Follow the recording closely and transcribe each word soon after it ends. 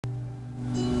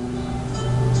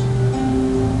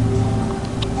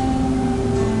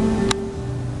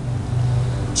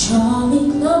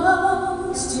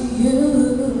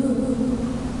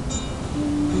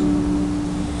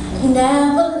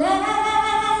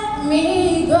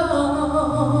me go.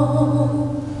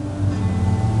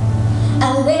 I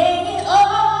lay it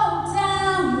all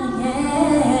down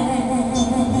again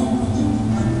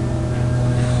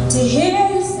to hear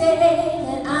you say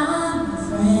that I'm a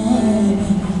friend.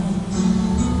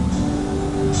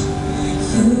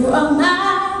 You are my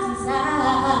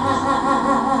desire.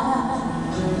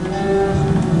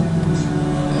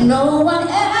 No one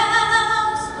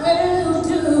else will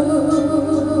do,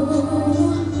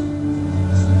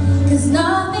 'cause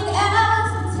nothing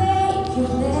else will take your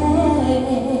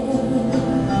place.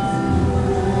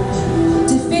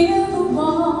 To feel the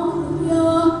warmth of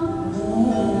your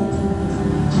embrace,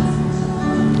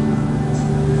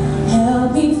 help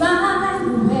me find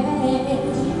a way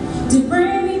to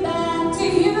bring me back to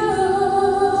you.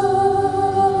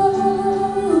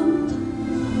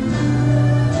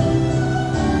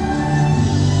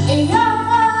 You're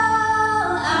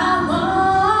all I want.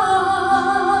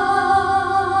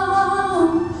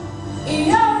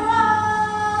 You're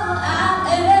all I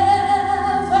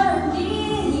ever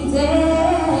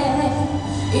needed.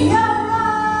 You're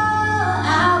all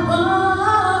I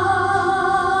want.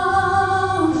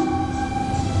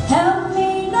 Help me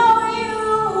know you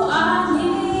are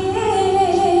near.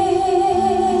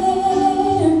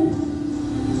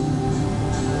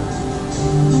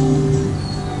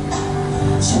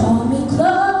 Draw me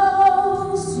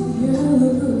close to you.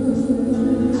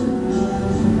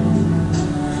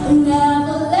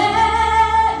 Never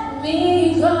let me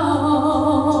go.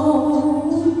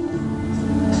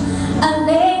 I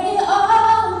lay it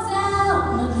all down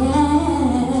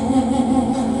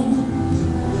again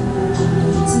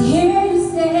to hear you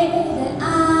say that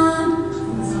I'm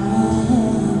your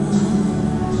friend.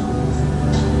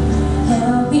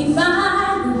 Help me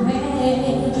find a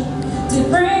way to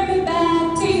bring me back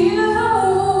to you.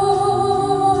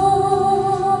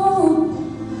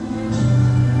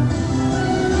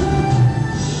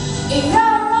 You're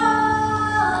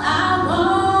all I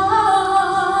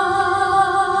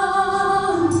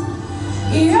want.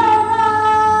 You're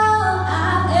all I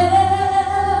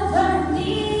ever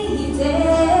needed.